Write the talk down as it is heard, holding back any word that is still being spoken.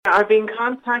I've been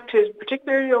contacted,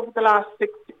 particularly over the last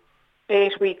 6 to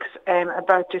 8 weeks,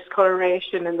 about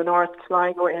discolouration in the North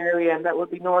Sligo area, and that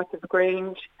would be north of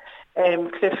Grange,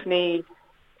 Cliffney,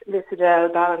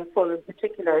 Lissadell, Ballinfull in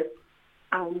particular.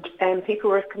 And people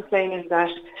were complaining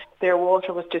that their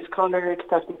water was discoloured,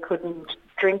 that they couldn't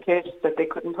drink it, that they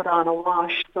couldn't put on a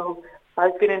wash. So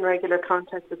I've been in regular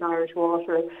contact with Irish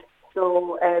Water.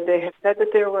 So they have said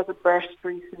that there was a burst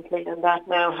recently, and that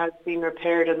now has been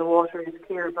repaired and the water is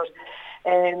clear. But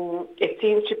it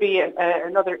seems to be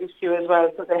another issue as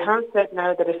well. So they have said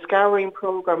now that a scouring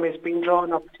programme is being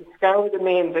drawn up to scour the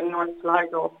mains in North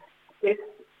Sligo. This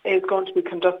is going to be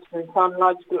conducted in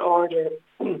chronological order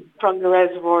from the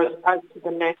reservoirs out to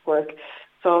the network.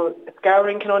 So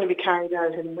scouring can only be carried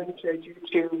out in winter due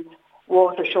to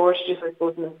water shortages, I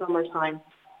suppose, in the summertime.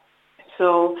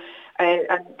 So and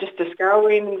just the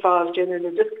scouring involves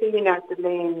generally just cleaning out the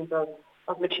lanes of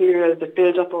materials that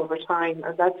build up over time,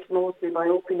 and that's mostly by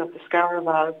opening up the scour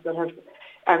valves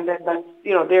and then that's,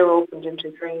 they're opened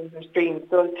into drains or streams.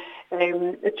 So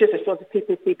it's just, I suppose, if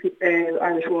people see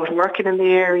Irish Water working in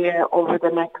the area over the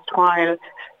next while,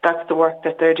 that's the work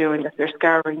that they're doing, that they're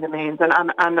scouring the mains.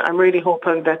 And I'm really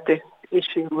hoping that this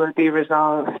issue will be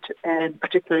resolved,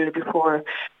 particularly before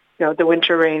the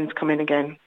winter rains come in again.